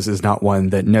hypothesis is not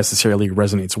one that necessarily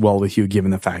resonates well with you,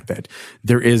 given the fact that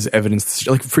there is evidence,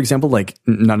 like, for example, like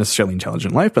not necessarily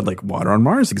intelligent life, but like water on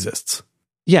Mars exists.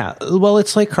 Yeah, well,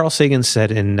 it's like Carl Sagan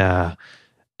said in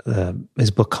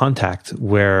his book Contact,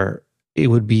 where it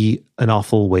would be an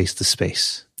awful waste of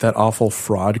space. That awful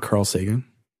fraud, Carl Sagan.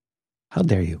 How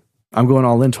dare you? I'm going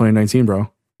all in 2019,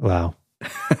 bro. Wow.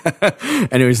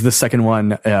 Anyways, the second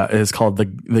one is called the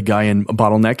Gaian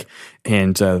bottleneck,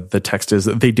 and the text is,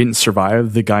 they didn't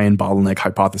survive. The Gaian bottleneck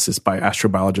hypothesis by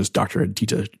astrobiologist Dr.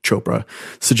 Aditya Chopra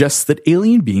suggests that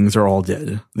alien beings are all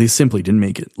dead. They simply didn't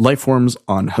make it. Life forms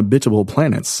on habitable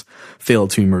planets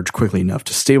failed to emerge quickly enough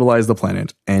to stabilize the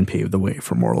planet and pave the way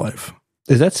for more life.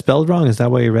 Is that spelled wrong? Is that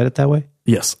why you read it that way?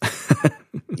 Yes.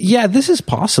 Yeah, this is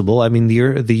possible. I mean,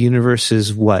 the universe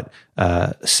is what,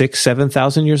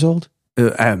 6,000-7,000 years old?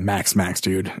 Max,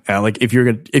 dude. Like if you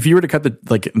were to cut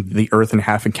the Earth in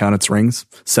half and count its rings,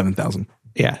 7,000.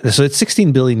 Yeah, so it's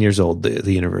 16 billion years old.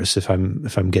 The universe, if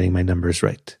I'm getting my numbers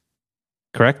right,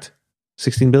 correct?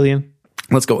 16 billion.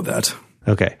 Let's go with that.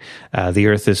 Okay, the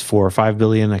Earth is 4 or 5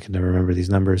 billion. I can never remember these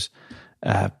numbers,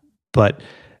 but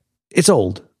it's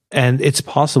old, and it's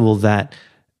possible that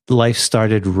life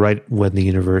started right when the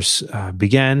universe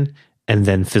began, and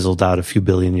then fizzled out a few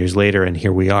billion years later, and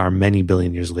here we are, many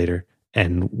billion years later.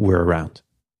 And we're around.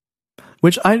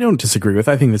 Which I don't disagree with.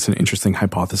 I think that's an interesting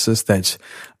hypothesis that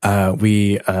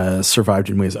we survived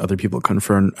in ways other people couldn't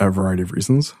for a variety of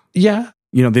reasons. Yeah.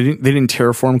 You know, they didn't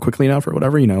terraform quickly enough or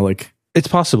whatever, you know, like. It's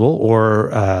possible,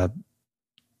 or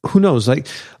who knows? Like,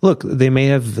 look, they may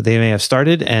have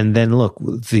started, and then look,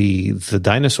 the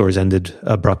dinosaurs ended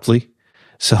abruptly.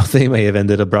 So they may have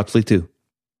ended abruptly too.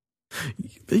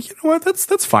 You know what?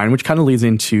 That's fine, which kind of leads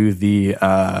into the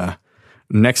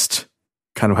next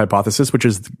kind of hypothesis, which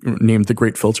is named the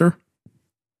Great Filter.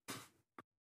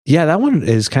 Yeah, that one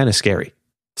is kind of scary.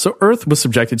 So Earth was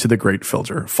subjected to the Great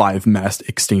Filter, 5 mass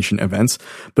extinction events,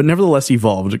 but nevertheless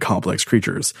evolved complex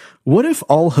creatures. What if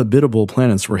all habitable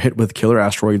planets were hit with killer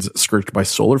asteroids scorched by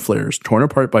solar flares, torn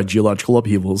apart by geological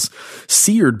upheavals,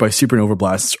 seared by supernova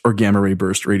blasts or gamma ray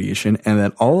burst radiation, and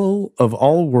that all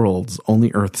worlds,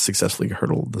 only Earth successfully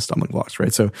hurdled the stumbling blocks,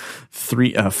 right? So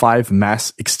 5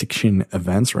 mass extinction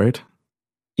events, right?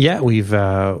 Yeah, we've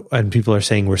and people are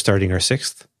saying we're starting our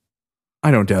 6th. I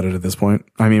don't doubt it at this point.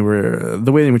 I mean,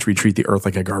 the way in which we treat the Earth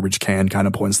like a garbage can kind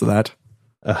of points to that.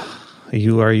 Are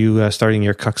you starting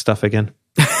your cuck stuff again?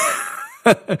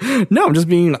 No, I'm just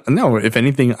if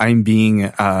anything, I'm being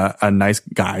a nice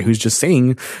guy who's just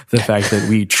saying the fact that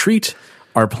we treat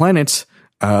our planet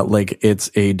like it's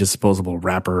a disposable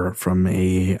wrapper from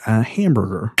a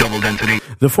hamburger. Double density.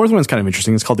 The fourth one is kind of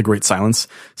interesting. It's called the Great Silence.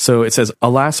 So it says,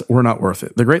 alas, we're not worth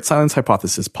it. The Great Silence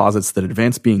hypothesis posits that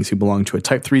advanced beings who belong to a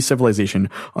Type 3 civilization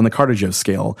on the Kardashev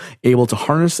scale, able to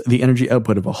harness the energy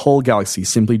output of a whole galaxy,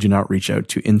 simply do not reach out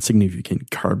to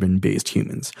insignificant carbon-based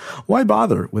humans. Why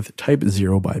bother with Type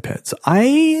 0 bipeds?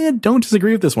 I don't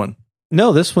disagree with this one.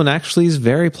 No, this one actually is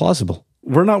very plausible.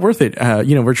 We're not worth it.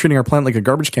 We're treating our planet like a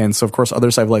garbage can, so of course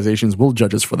other civilizations will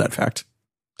judge us for that fact.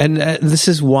 And this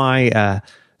is why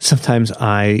sometimes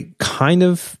I kind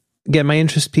of get my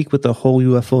interest peaked with the whole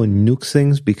UFO and nukes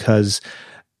things, because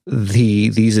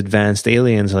these advanced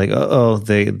aliens are like,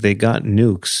 they got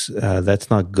nukes. That's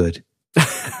not good.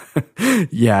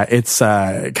 Yeah, it's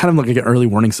kind of like an early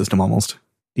warning system almost.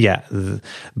 Yeah,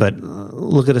 but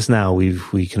look at us now.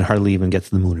 We can hardly even get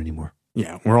to the moon anymore.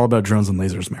 Yeah, we're all about drones and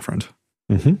lasers, my friend.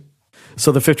 Mm-hmm.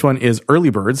 So the fifth one is early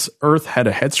birds. Earth had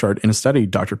a head start in a study.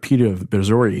 Dr. Peter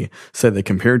Berzori said that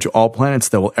compared to all planets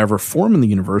that will ever form in the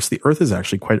universe, the Earth is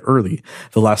actually quite early.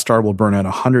 The last star will burn out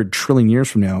 100 trillion years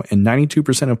from now, and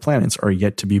 92% of planets are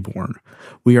yet to be born.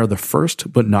 We are the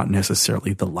first, but not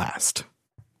necessarily the last.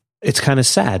 It's kind of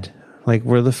sad. Like,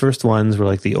 we're the first ones. We're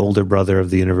like the older brother of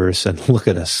the universe, and look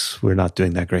at us. We're not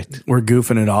doing that great. We're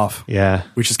goofing it off. Yeah.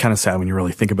 Which is kind of sad when you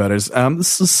really think about it.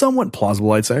 This is somewhat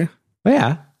plausible, I'd say.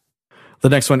 Yeah. The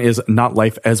next one is not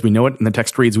life as we know it. And the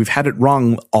text reads, we've had it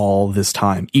wrong all this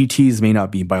time. ETs may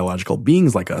not be biological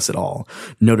beings like us at all.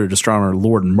 Noted astronomer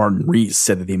Lord Martin Rees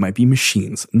said that they might be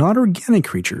machines, not organic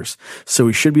creatures. So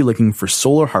we should be looking for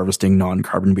solar harvesting,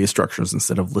 non-carbon based structures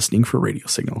instead of listening for radio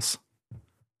signals.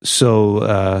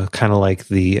 So kind of like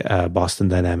the Boston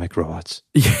Dynamic robots.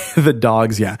 Yeah, the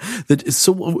dogs, yeah.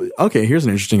 Okay, here's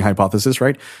an interesting hypothesis,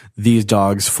 right? These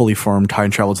dogs fully formed,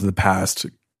 time travel to the past,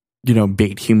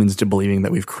 bait humans to believing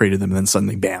that we've created them, and then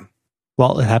suddenly, bam.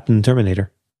 Well, it happened in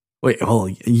Terminator. Wait, well,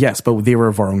 yes, but they were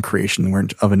of our own creation. They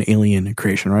weren't of an alien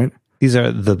creation, right? These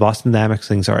are the Boston Dynamics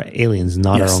things are aliens,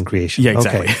 not our own creation. Yeah,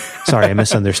 exactly. Okay. Sorry, I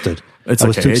misunderstood. I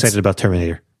was too excited about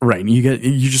Terminator. Right.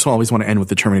 You just always want to end with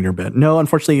the Terminator bit. No,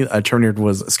 unfortunately,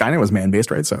 Skynet was man-based,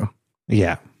 right? So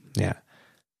yeah.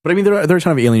 But I mean, there are a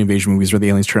ton of alien invasion movies where the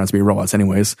aliens turn out to be robots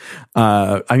anyways.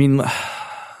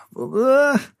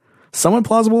 Somewhat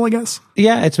plausible, I guess.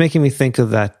 Yeah, it's making me think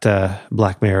of that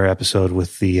Black Mirror episode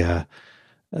with the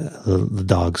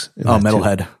dogs. Oh,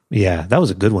 Metalhead. Too. Yeah, that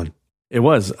was a good one. It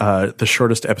was the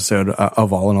shortest episode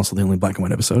of all, and also the only black and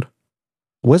white episode.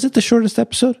 Was it the shortest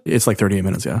episode? It's like 38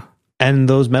 minutes, yeah. And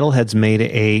those metalheads made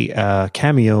a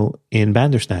cameo in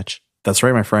Bandersnatch. That's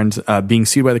right, my friend. Being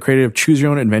sued by the creator of Choose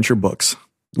Your Own Adventure books.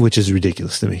 Which is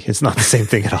ridiculous to me. It's not the same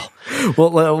thing at all.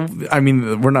 Well, I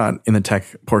mean, we're not in the tech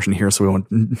portion here, so we won't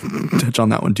touch on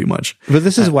that one too much. But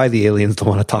this is why the aliens don't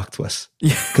want to talk to us.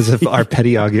 Because of our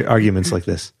petty arguments like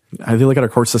this. They look at our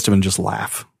court system and just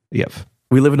laugh. Yep.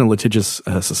 We live in a litigious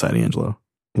society, Angelo.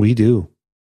 We do.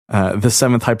 The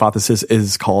seventh hypothesis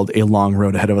is called a long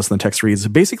road ahead of us, and the text reads,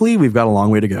 basically, we've got a long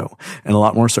way to go and a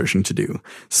lot more searching to do.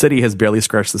 SETI has barely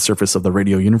scratched the surface of the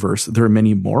radio universe. There are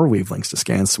many more wavelengths to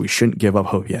scan, so we shouldn't give up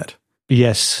hope yet.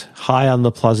 Yes, high on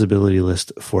the plausibility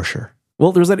list for sure.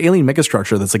 Well, there's that alien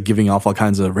megastructure that's like giving off all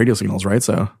kinds of radio signals, right?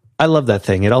 So I love that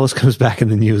thing. It always comes back in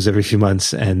the news every few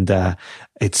months, and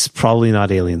it's probably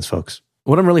not aliens, folks.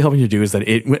 What I'm really hoping to do is that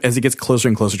as it gets closer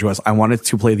and closer to us, I want it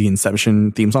to play the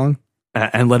Inception theme song.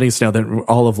 And letting us know that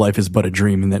all of life is but a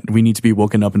dream and that we need to be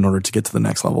woken up in order to get to the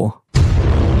next level.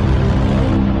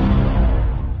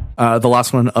 The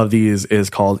last one of these is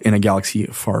called In a Galaxy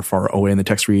Far, Far Away, and the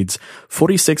text reads,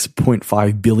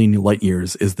 46.5 billion light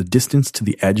years is the distance to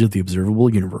the edge of the observable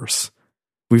universe.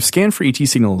 We've scanned for ET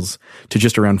signals to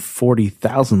just around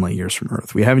 40,000 light years from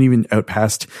Earth. We haven't even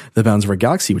outpassed the bounds of our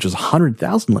galaxy, which is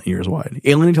 100,000 light years wide.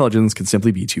 Alien intelligence can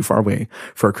simply be too far away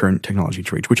for our current technology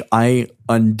to reach, which I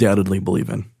undoubtedly believe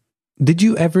in. Did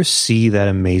you ever see that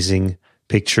amazing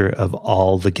picture of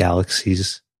all the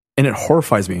galaxies? And it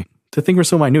horrifies me to think we're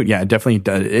so minute. Yeah, it definitely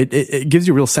does. It gives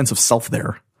you a real sense of self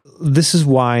there. This is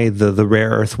why the rare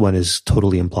Earth one is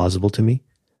totally implausible to me.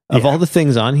 Of all the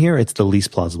things on here, it's the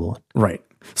least plausible one. Right.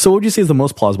 So what would you say is the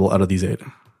most plausible out of these 8?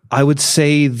 I would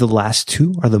say the last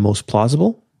 2 are the most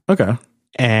plausible. Okay.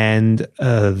 And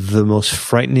the most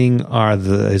frightening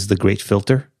is the Great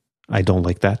Filter. I don't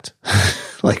like that.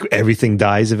 Like everything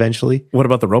dies eventually. What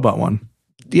about the robot one?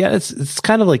 Yeah, it's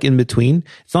kind of like in between.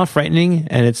 It's not frightening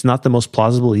and it's not the most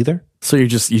plausible either. So you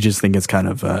just think it's kind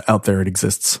of out there. It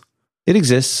exists. It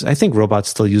exists. I think robots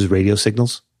still use radio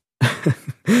signals.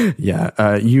 Yeah.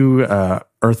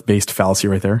 Earth-based fallacy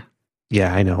right there.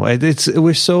 Yeah, I know.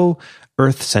 We're so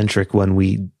Earth-centric when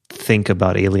we think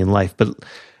about alien life, but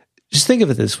just think of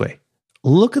it this way.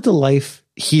 Look at the life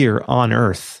here on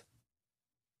Earth,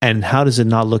 and how does it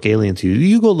not look alien to you?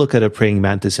 You go look at a praying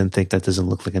mantis and think that doesn't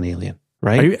look like an alien,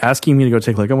 right? Are you asking me to go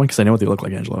take a look at one? Because I know what they look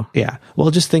like, Angelo. Yeah.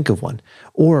 Well, just think of one.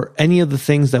 Or any of the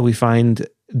things that we find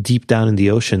deep down in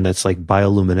the ocean that's like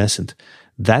bioluminescent.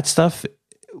 That stuff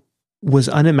was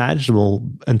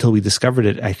unimaginable until we discovered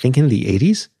it, I think, in the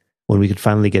 80s. When we could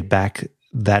finally get back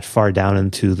that far down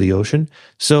into the ocean.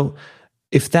 So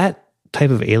if that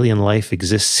type of alien life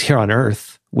exists here on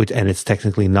Earth, and it's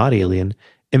technically not alien,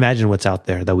 imagine what's out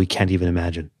there that we can't even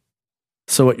imagine.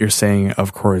 So what you're saying,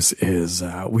 of course, is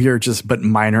we are just but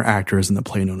minor actors in the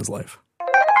play known as life.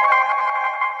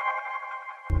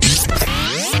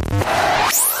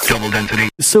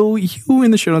 So you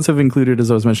in the show notes have included,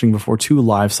 as I was mentioning before, 2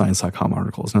 live Science.com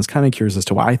articles. And I was kind of curious as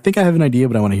to why. I think I have an idea,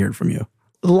 but I want to hear it from you.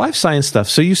 the life science stuff.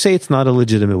 So you say it's not a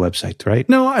legitimate website, right?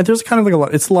 No, there's kind of like a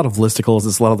lot. It's a lot of listicles.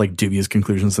 It's a lot of like dubious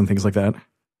conclusions and things like that.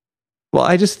 Well,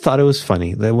 I just thought it was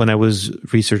funny that when I was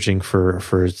researching for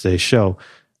today's show,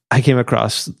 I came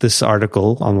across this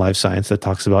article on Live Science that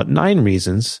talks about 9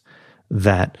 reasons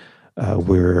that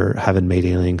we haven't made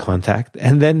alien contact.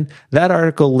 And then that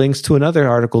article links to another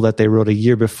article that they wrote a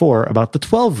year before about the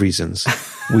 12 reasons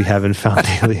we haven't found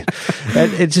alien.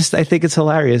 And I think it's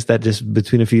hilarious that just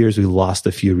between a few years, we lost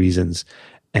a few reasons.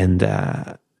 And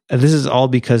this is all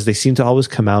because they seem to always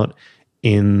come out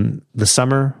in the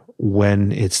summer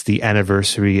when it's the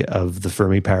anniversary of the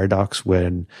Fermi paradox,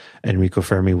 when Enrico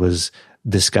Fermi was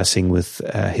discussing with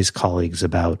his colleagues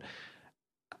about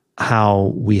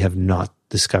how we have not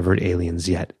discovered aliens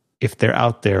yet. If they're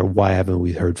out there, why haven't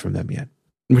we heard from them yet?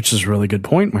 Which is a really good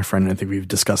point, my friend. I think we've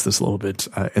discussed this a little bit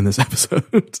in this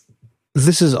episode.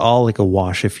 This is all like a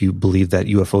wash if you believe that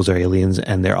UFOs are aliens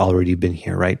and they're already been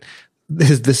here, right?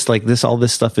 All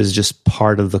this stuff is just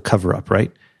part of the cover up,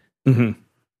 right? Mm-hmm.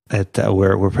 That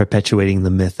we're perpetuating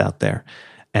the myth out there.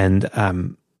 And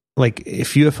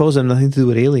if UFOs have nothing to do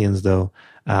with aliens, though,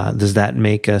 does that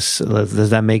make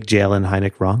JL and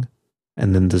Hynek wrong?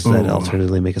 And then does that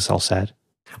alternatively make us all sad?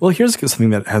 Well, here's something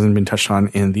that hasn't been touched on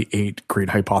in the 8 great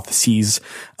hypotheses,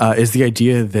 is the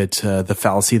idea that the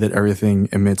fallacy that everything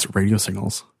emits radio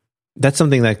signals. That's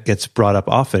something that gets brought up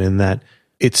often in that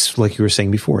it's, like you were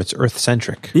saying before, it's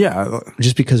Earth-centric. Yeah.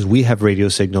 Just because we have radio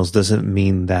signals doesn't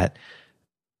mean that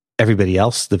everybody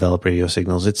else developed radio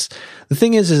signals. The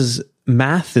thing is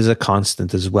math is a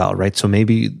constant as well, right? So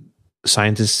maybe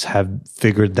scientists have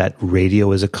figured that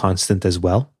radio is a constant as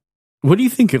well. What do you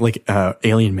think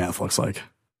alien math looks like?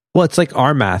 Well, it's like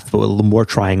our math, but with a little more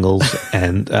triangles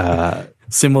and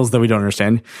symbols that we don't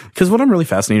understand. Because what I'm really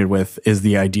fascinated with is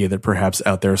the idea that perhaps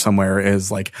out there somewhere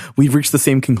is like we've reached the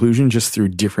same conclusion just through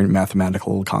different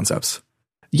mathematical concepts.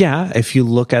 Yeah, if you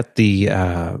look at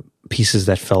the pieces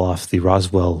that fell off the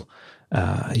Roswell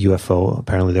UFO,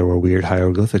 apparently there were weird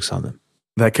hieroglyphics on them.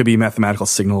 That could be mathematical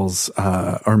signals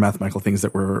or mathematical things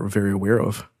that we're very aware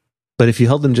of. But if you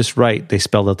held them just right, they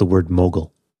spelled out the word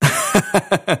mogul.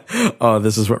 Oh,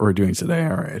 this is what we're doing today.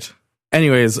 All right.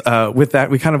 Anyways, with that,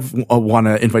 we kind of want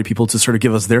to invite people to sort of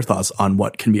give us their thoughts on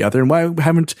what can be out there and why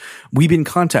haven't we been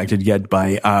contacted yet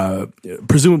by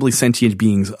presumably sentient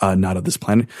beings not of this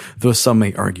planet, though some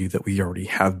may argue that we already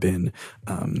have been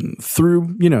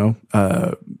through,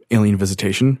 alien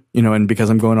visitation, and because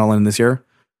I'm going all in this year,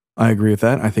 I agree with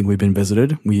that. I think we've been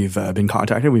visited. We've been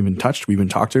contacted. We've been touched. We've been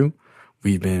talked to.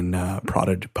 We've been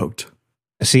prodded, poked.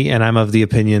 See, and I'm of the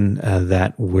opinion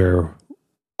that we're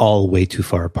all way too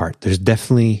far apart. There's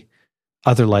definitely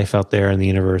other life out there in the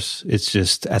universe. It's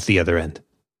just at the other end.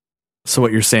 So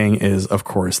what you're saying is, of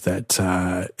course,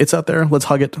 that it's out there. Let's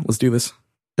hug it. Let's do this.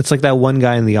 It's like that one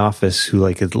guy in the office who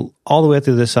is all the way up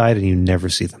to the side and you never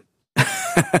see them.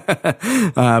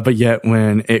 But yet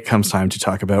when it comes time to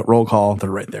talk about roll call, they're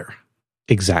right there.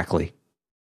 Exactly.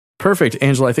 Perfect.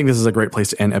 Angela, I think this is a great place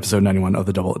to end episode 91 of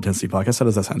the Double Density Podcast. How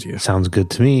does that sound to you? Sounds good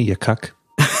to me, you cuck.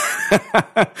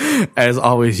 As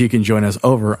always, you can join us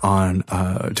over on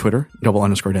Twitter,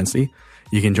 double_density.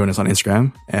 You can join us on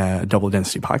Instagram, Double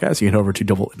Density Podcast. You can head over to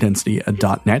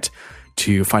doubledensity.net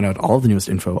to find out all of the newest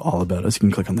info all about us. You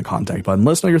can click on the contact button.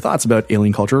 Let us know your thoughts about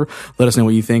alien culture. Let us know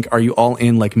what you think. Are you all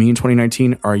in like me in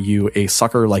 2019? Are you a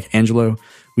sucker like Angelo?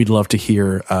 We'd love to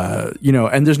hear,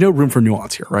 and there's no room for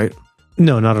nuance here, right?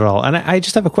 No, not at all. And I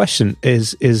just have a question.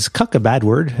 Is cuck a bad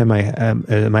word? Am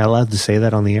I allowed to say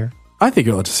that on the air? I think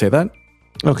you're allowed to say that.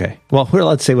 Okay. Well, we're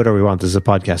allowed to say whatever we want. This is a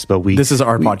podcast, but this is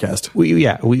our podcast.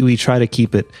 We try to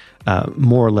keep it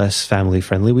more or less family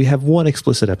friendly. We have one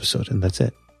explicit episode, and that's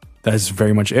it. That is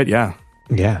very much it. Yeah.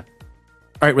 Yeah.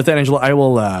 All right. With that, Angela, I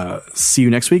will see you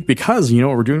next week because you know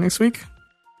what we're doing next week?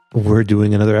 We're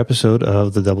doing another episode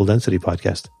of the Double Density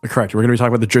Podcast. Correct. We're going to be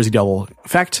talking about the Jersey Devil.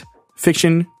 Fact,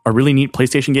 fiction, a really neat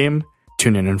PlayStation game.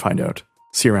 Tune in and find out.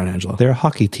 See you around, Angelo. They're a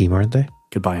hockey team, aren't they?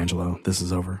 Goodbye, Angelo. This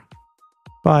is over.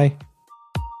 Bye.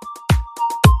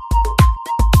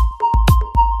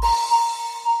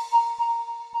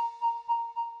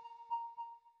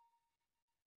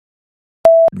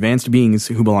 Advanced beings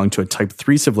who belong to a Type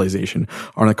 3 civilization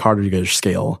are on a Kardashian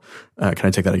scale. Can I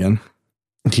take that again?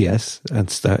 Yes,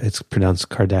 it's pronounced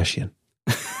Kardashian.